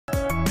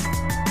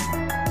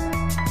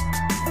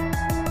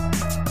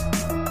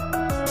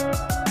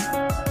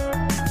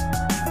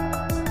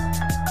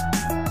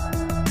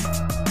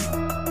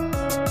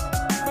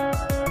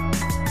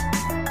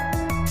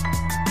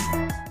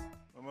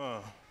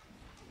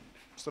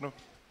Stand up.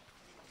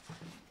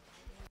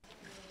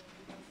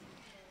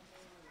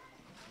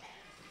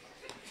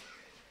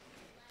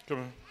 Come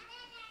on.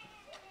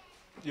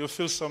 You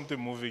feel something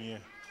moving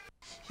here.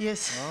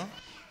 Yes. Huh?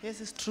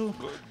 Yes, it's true.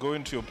 Go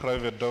into your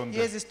private down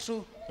there. Yes, it's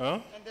true. Huh?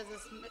 And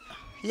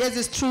yes,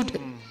 it's true.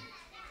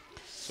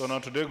 So now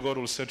today God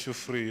will set you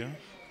free. Yeah?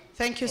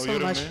 Thank you so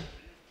much.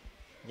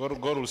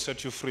 God will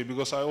set you free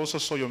because I also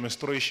saw your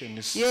menstruation.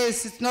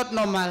 Yes, it's not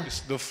normal.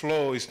 The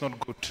flow is not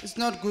good. It's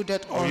not good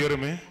at all. You hear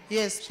me?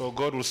 Yes. So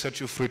God will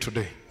set you free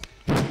today.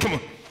 Come on.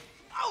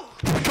 Ow.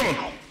 Come on.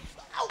 Ow.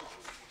 Ow.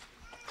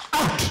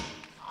 Out.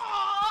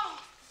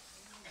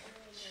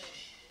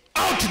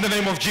 Out in the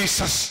name of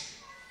Jesus.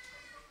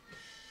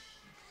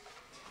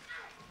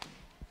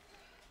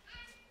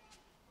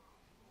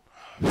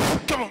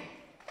 Come on.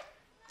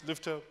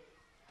 Lift up.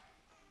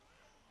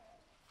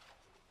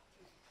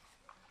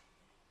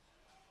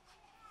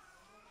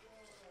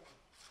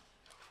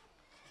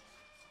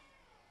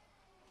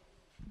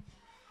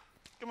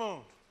 Come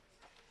on.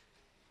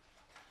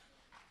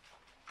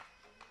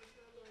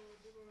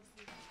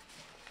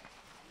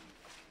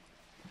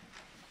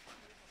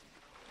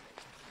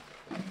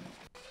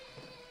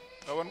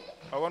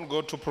 I want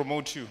God to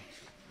promote you.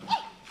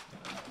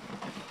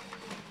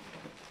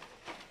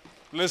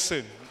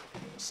 Listen,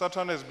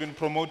 Satan has been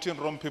promoting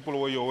wrong people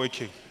where you're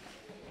working.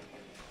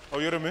 Oh,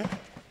 you hear me?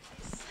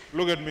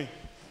 Look at me.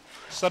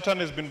 Satan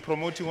has been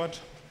promoting what?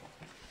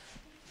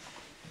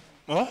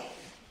 Huh?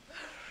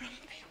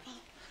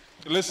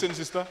 Listen,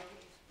 sister.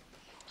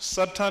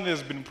 Satan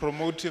has been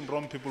promoting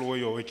wrong people where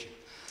you're working.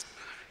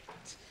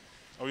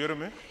 Oh, you hear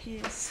me?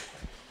 Yes.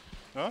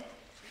 Huh?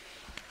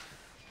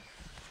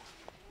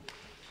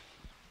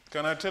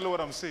 Can I tell you what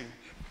I'm seeing?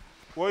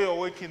 Where you're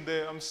working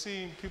there, I'm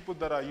seeing people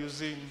that are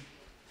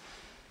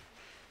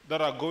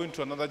going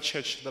to another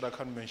church that I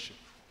can't mention.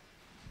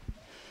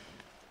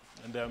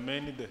 And there are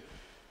many there.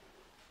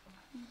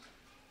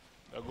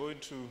 They're going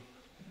to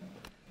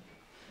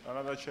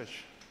another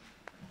church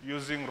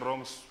using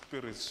wrong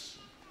spirits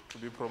to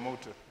be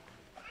promoted.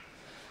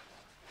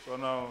 So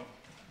now,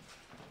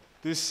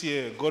 this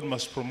year, God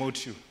must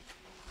promote you.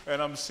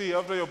 And I'm seeing,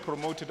 after you're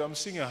promoted, I'm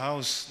seeing a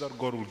house that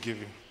God will give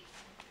you.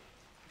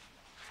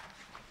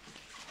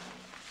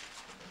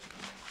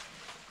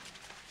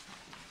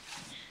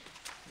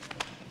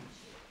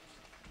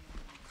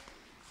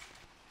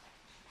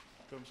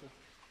 Come, sir.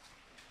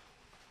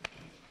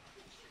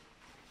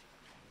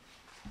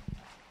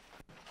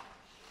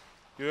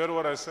 You heard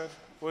what I said?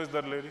 Where's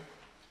that lady?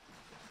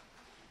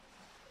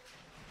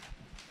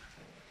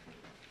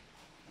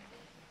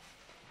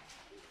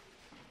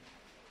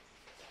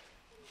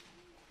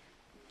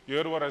 You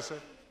heard what I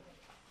said?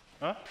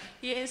 Huh?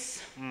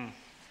 Yes.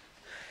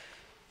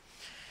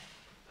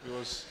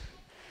 Because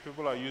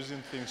people are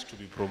using things to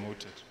be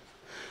promoted.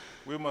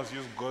 We must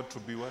use God to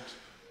be what?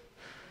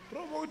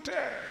 Promoted.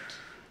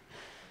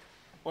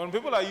 When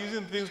people are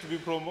using things to be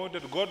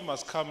promoted, God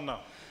must come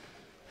now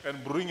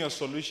and bring a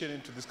solution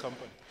into this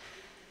company.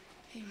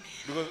 Amen.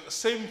 Because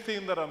same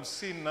thing that I'm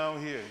seeing now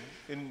here,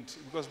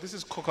 because this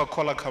is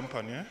Coca-Cola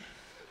company. Eh?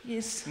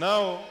 Yes.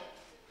 Now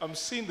I'm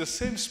seeing the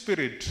same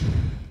spirit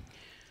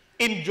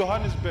in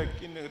Johannesburg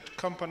in a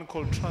company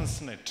called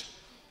Transnet.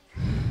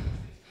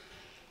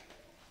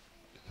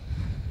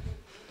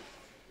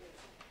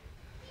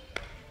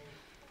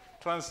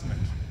 Transnet.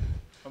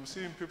 I'm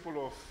seeing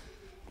people of...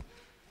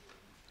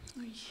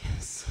 Oh,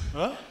 yes.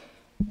 Huh?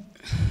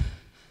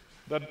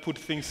 That put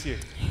things here.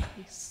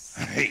 Yes.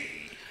 Hey.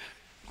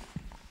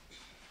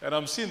 And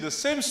I'm seeing the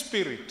same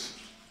spirit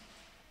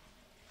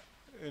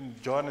in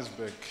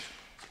Johannesburg.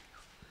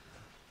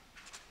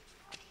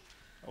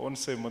 I won't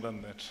say more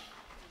than that.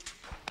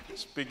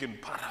 Speak in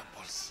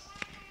parables.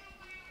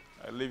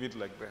 I leave it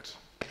like that.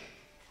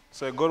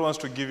 So God wants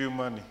to give you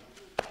money.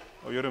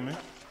 Oh, you hear me?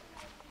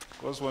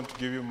 God wants to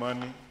give you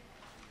money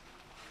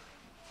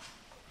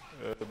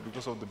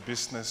because of the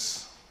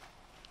business.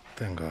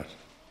 Thank God.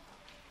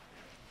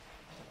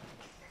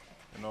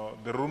 You know,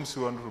 the rooms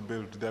you want to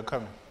build, they're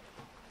coming.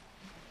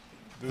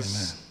 Amen.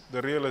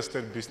 The real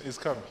estate business is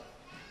coming.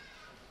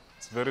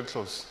 It's very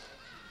close.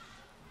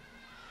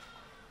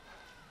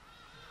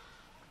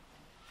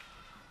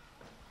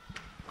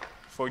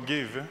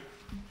 Forgive. Eh?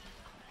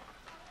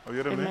 Oh,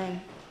 you hear me?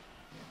 Amen.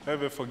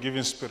 Have a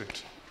forgiving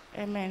spirit.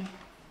 Amen.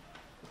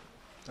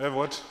 Have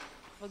what?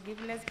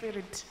 Forgiveness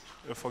spirit.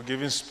 A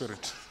forgiving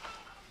spirit.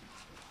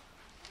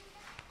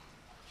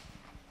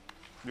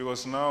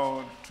 Because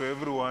now, to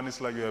everyone, it's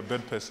like you're a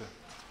bad person.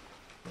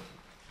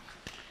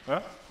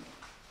 Huh?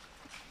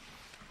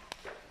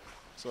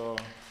 So,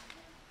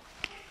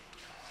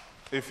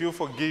 if you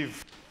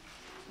forgive,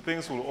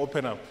 things will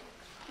open up.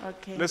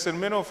 Okay. Listen,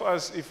 many of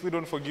us, if we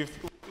don't forgive,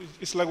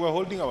 it's like we're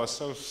holding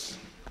ourselves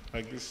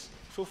like this.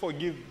 If you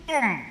forgive,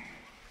 boom!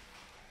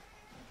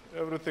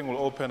 Everything will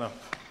open up.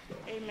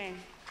 Amen.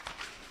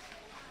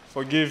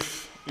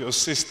 Forgive your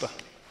sister.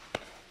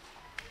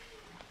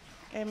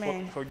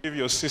 Amen. Forgive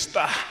your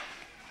sister.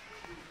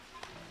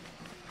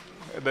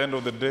 At the end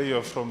of the day,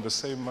 you're from the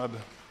same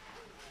mother.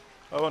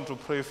 I want to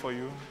pray for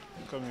you.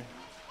 Come here.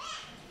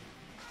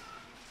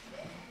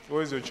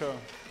 Where's your child?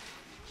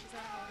 She's at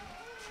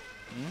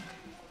home.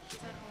 She's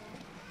at home.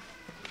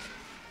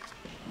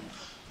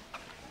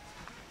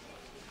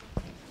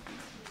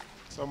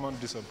 Someone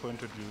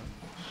disappointed you.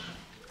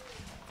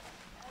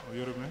 Oh, you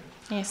hear me?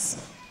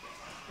 Yes.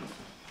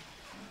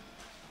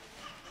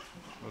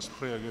 Let's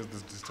pray against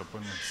these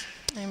disappointments.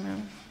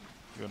 Amen.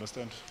 You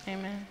understand?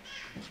 Amen.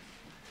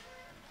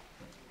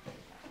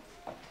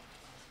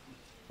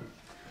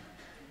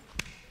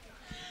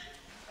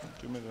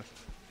 Give me that.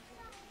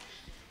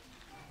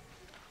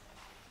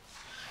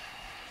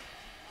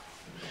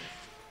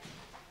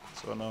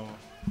 So now,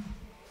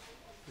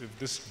 if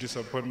these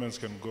disappointments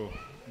can go,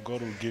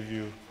 God will give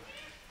you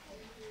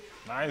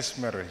nice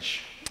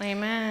marriage,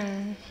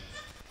 Amen.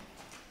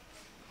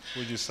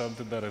 which is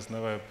something that has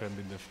never happened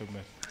in the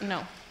family.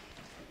 No,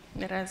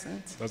 it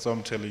hasn't. That's what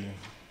I'm telling you.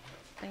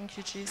 Thank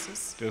you,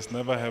 Jesus. It has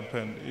never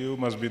happened. You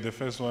must be the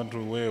first one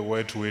to wear a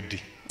white wedding.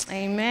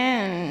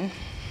 Amen.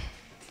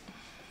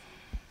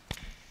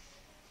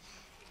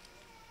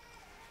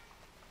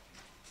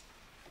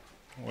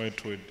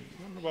 White wedding.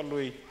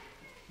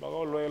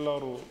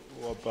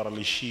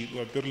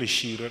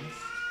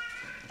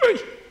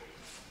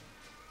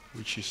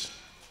 Which is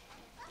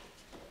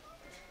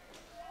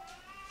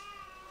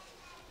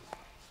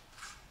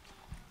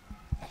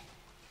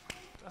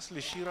that's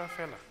Lishira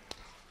fella.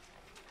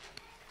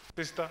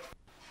 Sister,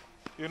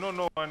 you know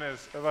no one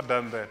has ever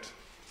done that.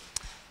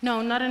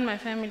 No, not in my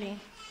family.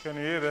 Can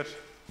you hear that?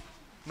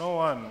 No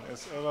one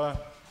has ever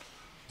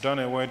done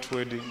a white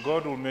wedding.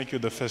 God will make you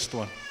the first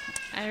one.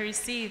 I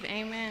receive.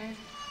 Amen.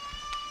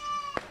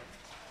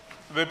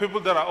 The people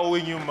that are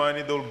owing you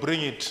money, they'll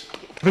bring it.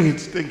 Bring it.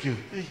 Thank you.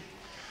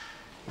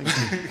 Thank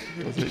you.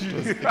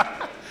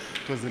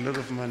 It was a lot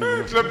of money.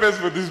 It's the best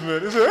for this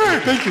man. He said, hey,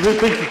 Thank you.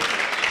 Thank you.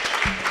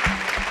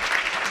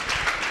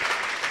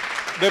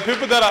 the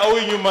people that are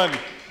owing you money,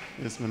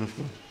 Yes, man of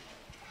God.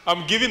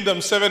 I'm giving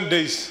them 7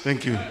 days.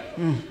 Thank you.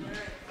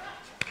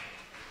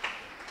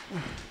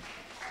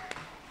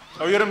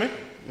 Are you hearing me?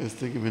 Yes,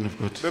 thank you, man of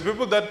God. The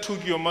people that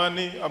took your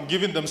money, I'm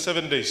giving them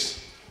 7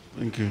 days.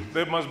 Thank you.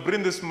 They must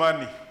bring this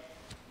money.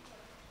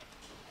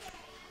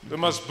 They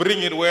must bring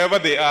it wherever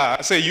they are.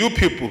 I say, you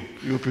people,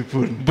 You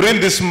people, bring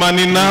this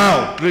money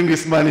now. bring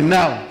this money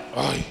now.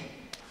 Aye.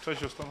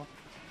 Touch your stomach.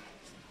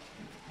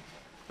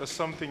 There's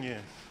something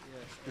here.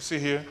 You see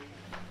here?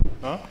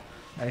 Huh?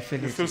 I feel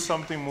You it. feel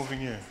something moving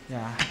here.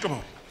 Yeah. Come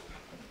on.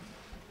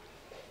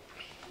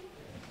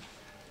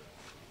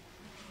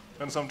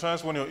 And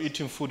sometimes when you're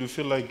eating food, you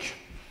feel like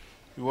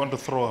you want to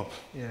throw up.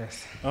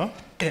 Yes. Huh?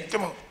 Yeah.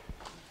 Come on.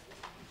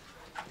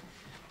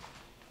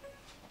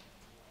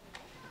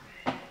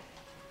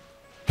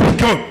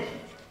 Come on.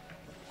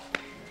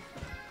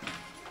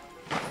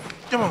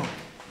 Come on.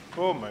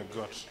 Oh my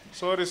God.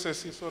 Sorry,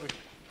 Ceci, sorry.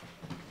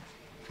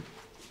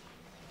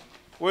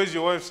 Where's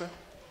your wife, sir?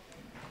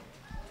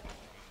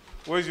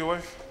 Where's your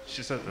wife?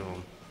 She's at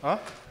home. Huh?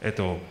 At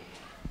home.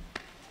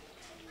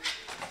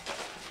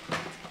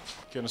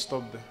 Can you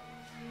stop there?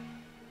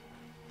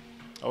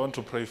 I want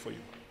to pray for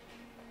you.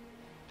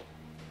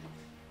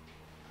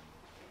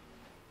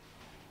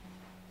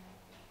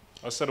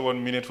 I said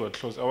 1 minute we're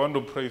close. I want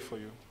to pray for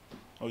you.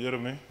 Oh, you hear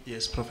me?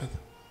 Yes, Prophet.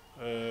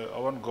 I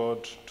want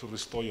God to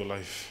restore your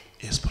life.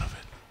 Yes, Prophet.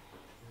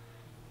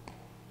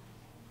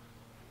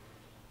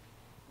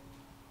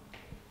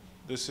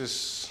 This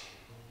is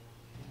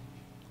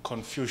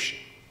confusion.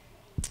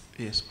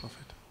 Yes,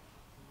 Prophet.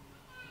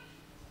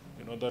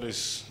 You know, that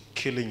is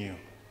killing you.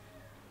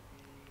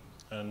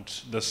 And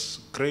there's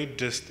great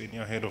destiny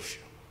ahead of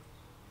you.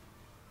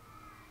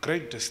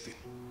 Great destiny.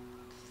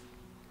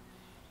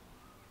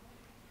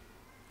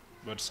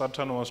 But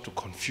Satan wants to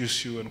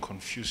confuse you and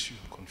confuse you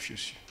and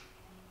confuse you.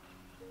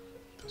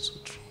 That's so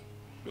true.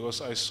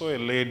 Because I saw a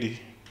lady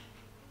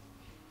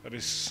that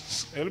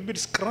is a little bit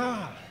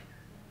scrawny,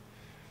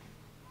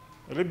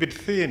 a little bit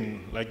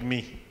thin like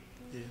me,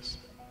 Yes.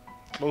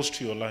 close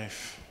to your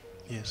life.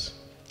 Yes.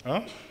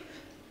 Huh?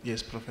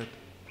 Yes, Prophet.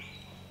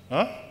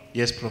 Huh?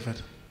 Yes,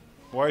 Prophet.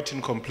 White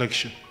in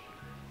complexion.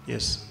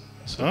 Yes.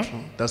 So Huh?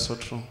 true. That's so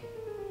true.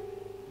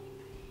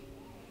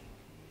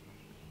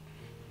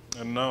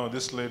 And now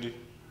this lady,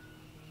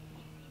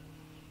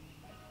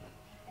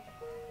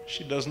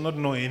 she does not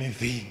know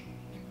anything.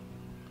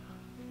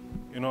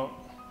 You know,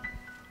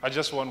 I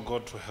just want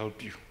God to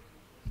help you.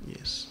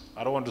 Yes.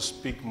 I don't want to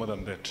speak more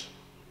than that.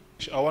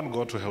 I want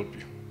God to help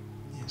you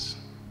Yes.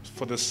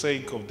 for the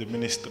sake of the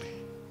ministry.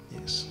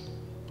 Yes.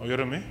 Are you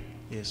hearing me?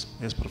 Yes.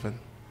 Yes, Prophet.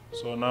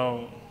 So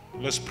now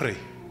let's pray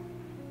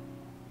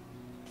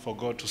for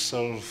God to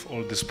solve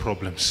all these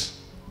problems.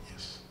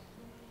 Yes.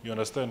 You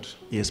understand?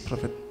 Yes,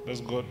 Prophet.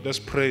 Let's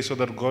pray so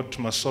that God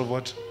must solve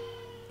what?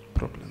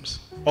 Problems.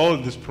 All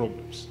these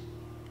problems.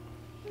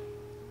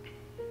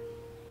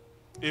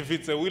 If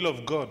it's the will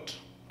of God,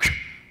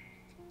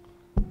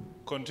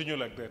 continue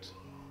like that.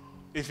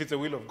 If it's the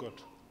will of God.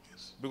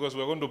 Yes. Because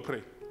we're going to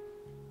pray.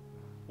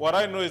 What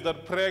I know is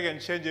that prayer can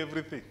change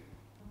everything.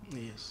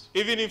 Yes.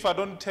 Even if I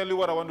don't tell you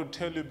what I want to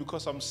tell you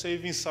because I'm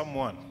saving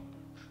someone.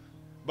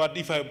 But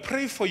if I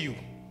pray for you,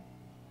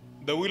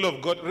 The will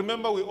of God.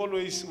 Remember, we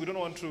don't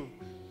want to,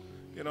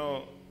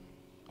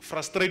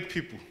 frustrate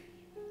people.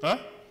 Huh?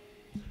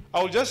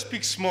 I will just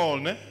speak small,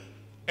 ne?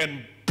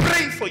 And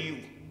pray for you.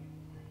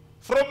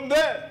 From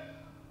there,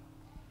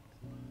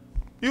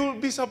 you will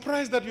be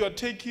surprised that you are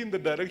taking the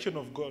direction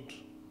of God.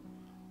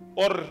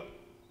 Or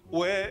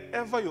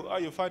wherever you are,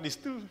 you find it's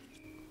still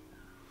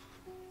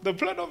the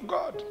plan of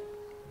God.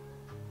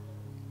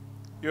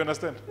 You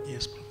understand?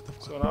 Yes, prophet of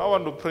God. So now I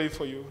want to pray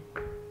for you.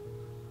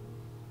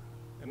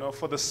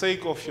 For the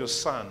sake of your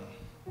son.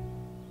 For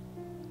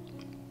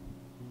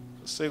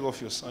the sake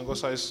of your son.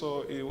 Because I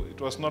saw it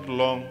was not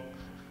long.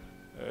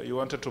 You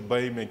wanted to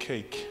buy him a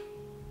cake.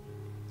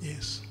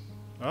 Yes.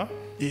 Huh?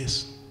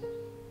 Yes.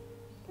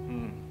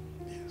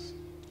 Yes.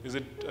 Is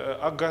it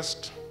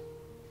August?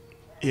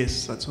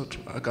 Yes, that's what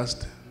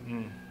August.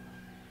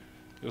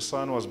 Your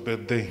son was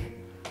birthday.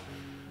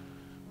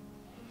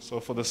 So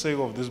for the sake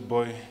of this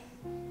boy,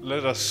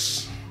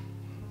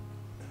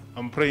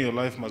 I'm praying your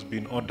life must be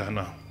in order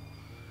now.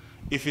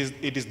 If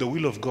it is the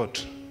will of God,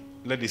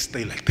 let it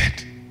stay like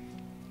that.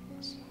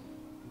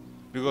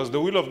 Because the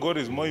will of God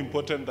is more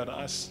important than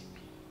us.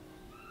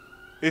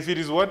 If it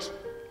is what?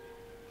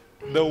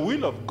 The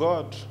will of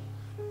God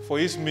for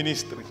his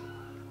ministry,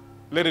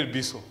 let it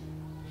be so.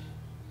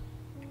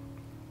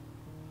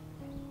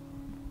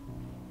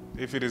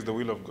 If it is the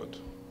will of God.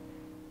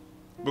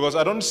 Because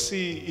I don't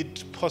see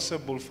it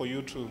possible for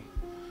you to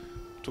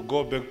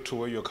go back to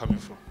where you're coming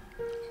from.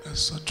 That's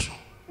so true.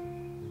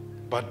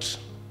 But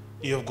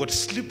you have got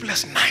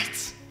sleepless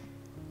nights.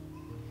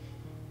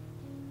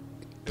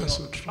 That's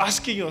so true.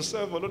 Asking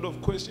yourself a lot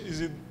of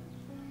questions.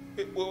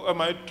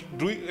 Am I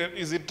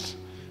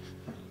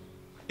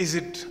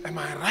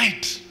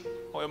right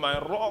or am I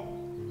wrong?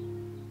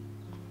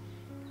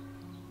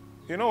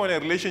 When a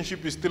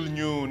relationship is still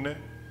new,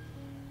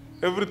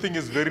 everything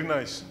is very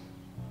nice.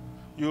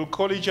 You'll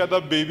call each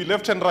other baby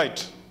left and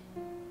right.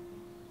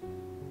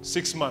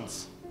 6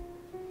 months,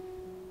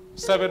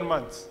 7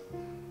 months,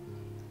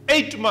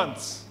 8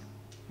 months,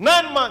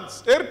 9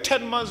 months,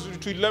 10 months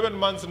to 11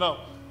 months now.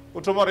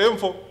 When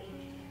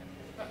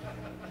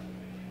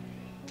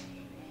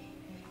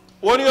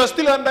you are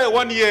still under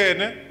 1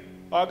 year,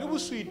 I'll give you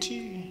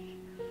sweetie,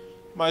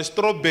 my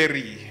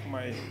strawberry,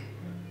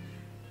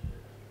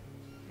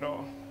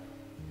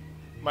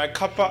 my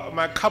cup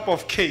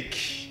of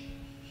cake,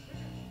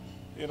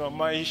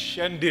 my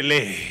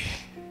chandelier.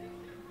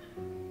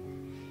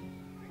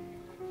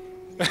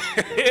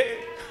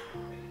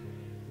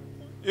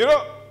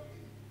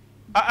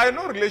 I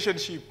know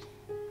relationship.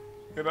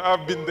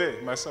 I've been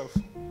there myself.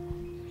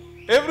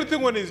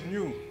 Everything when it's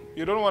new,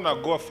 you don't want to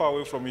go far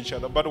away from each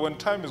other. But when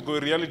time is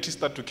going, reality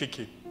starts to kick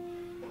in.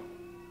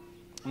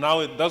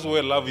 Now that's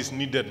where love is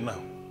needed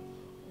now.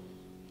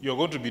 You're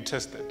going to be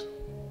tested.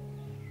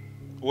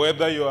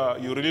 Whether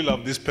you really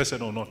love this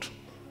person or not.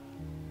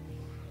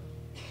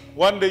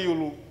 One day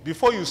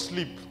before you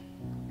sleep,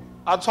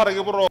 I'm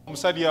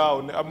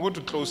going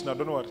to close now,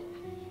 don't worry.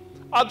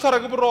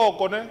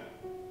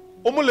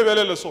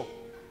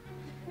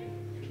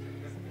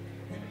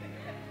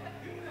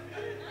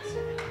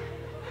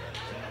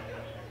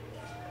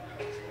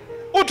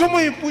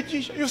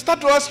 You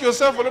start to ask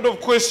yourself a lot of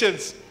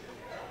questions.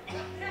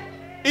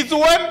 It's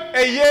when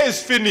a year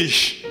is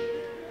finished.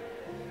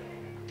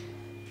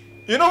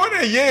 When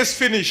a year is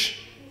finished,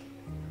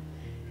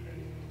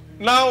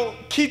 now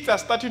kids are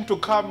starting to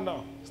come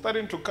now.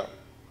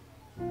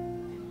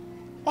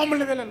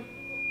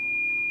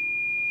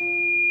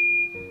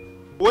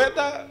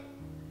 Whether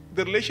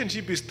the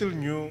relationship is still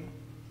new,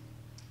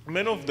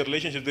 many of the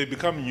relationships, they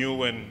become new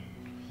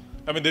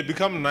they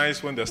become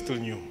nice when they're still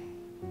new.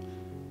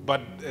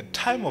 But a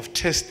time of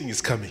testing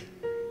is coming.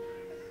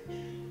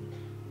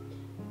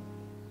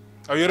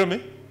 Are you hearing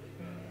me?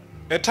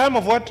 A time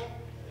of what?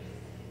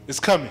 Is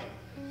coming.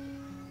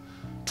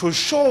 To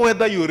show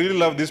whether you really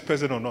love this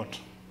person or not.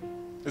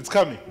 It's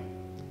coming.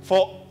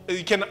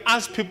 You can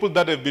ask people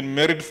that have been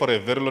married for a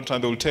very long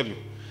time, they will tell you.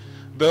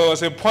 There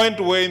was a point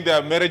where in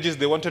their marriages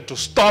they wanted to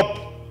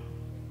stop.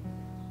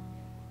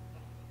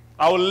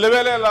 Our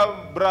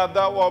level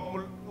brother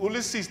or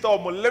sister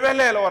or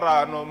level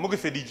or no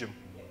mugifedijim.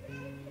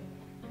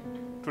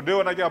 Today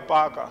when I get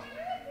Parker,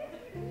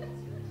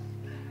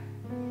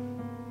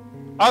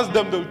 ask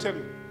them, they will tell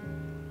you.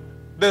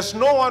 There's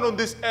no one on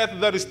this earth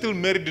that is still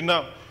married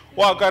now.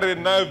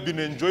 I've been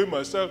enjoying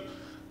myself.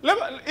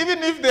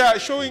 Even if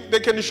they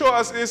can show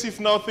us as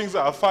if now things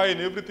are fine,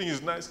 everything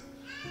is nice.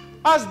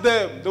 Ask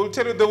them, they will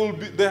tell you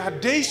there are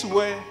days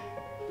where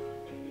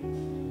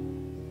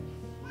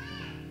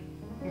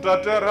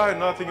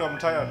I think I'm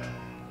tired.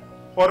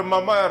 Or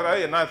Mama,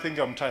 I think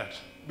I'm tired.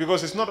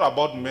 Because it's not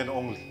about men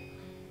only.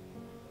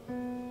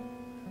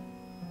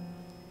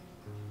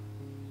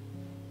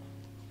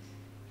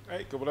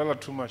 Hey, Gabriela,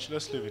 too much.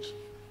 Let's leave it.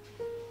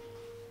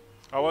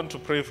 I want to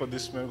pray for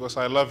this man because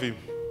I love him.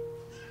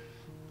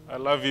 I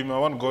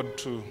want God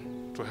to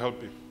help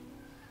him.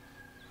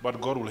 But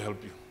God will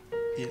help you.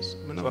 Yes.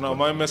 So now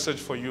my message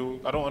for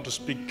you, I don't want to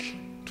speak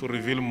to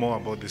reveal more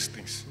about these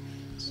things.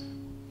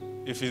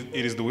 If it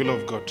is the will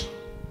of God,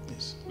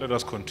 Yes. Let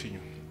us continue.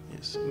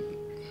 Yes.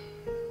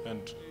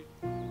 And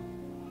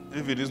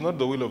if it is not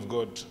the will of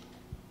God,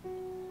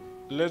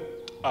 let's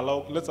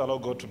allow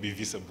God to be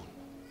visible.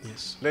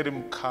 Yes. Let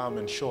him come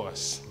and show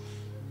us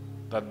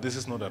that this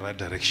is not the right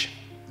direction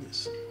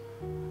Yes.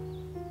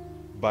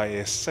 by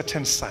a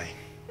certain sign.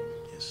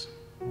 Yes.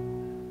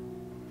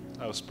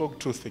 I spoke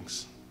two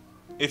things.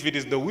 If it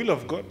is the will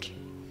of God,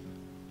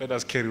 let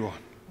us carry on.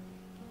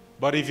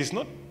 But if it's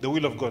not the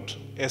will of God,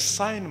 a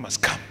sign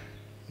must come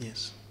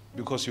Yes.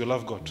 because you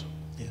love God,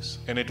 Yes.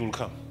 and it will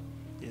come.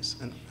 Yes.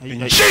 And In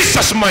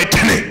Jesus'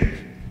 mighty name.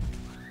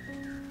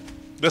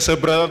 There's a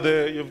brother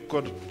there, you've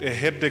got a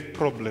headache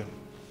problem.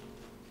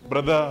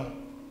 Brother,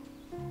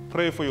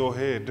 pray for your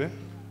head. Eh?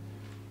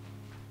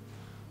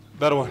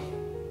 That one.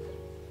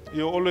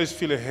 You always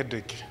feel a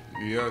headache.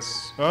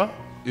 Yes. Huh?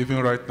 Even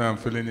right now, I'm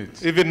feeling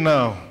it. Even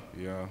now.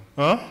 Yeah.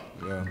 Huh?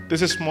 Yeah.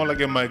 This is more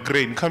like a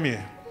migraine. Come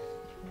here.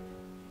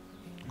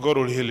 God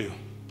will heal you.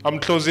 I'm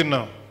closing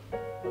now.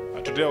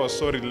 Today I was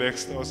so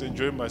relaxed. I was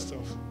enjoying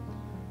myself.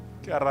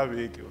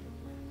 The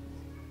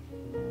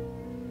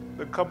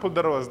couple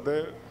that was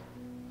there,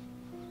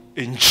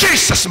 in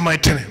Jesus'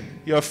 mighty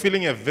name, you are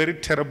feeling a very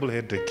terrible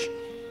headache.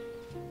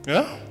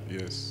 Yeah?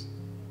 Yes.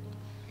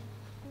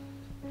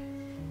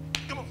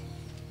 Come on.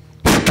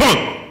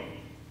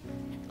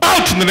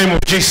 Out in the name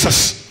of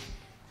Jesus.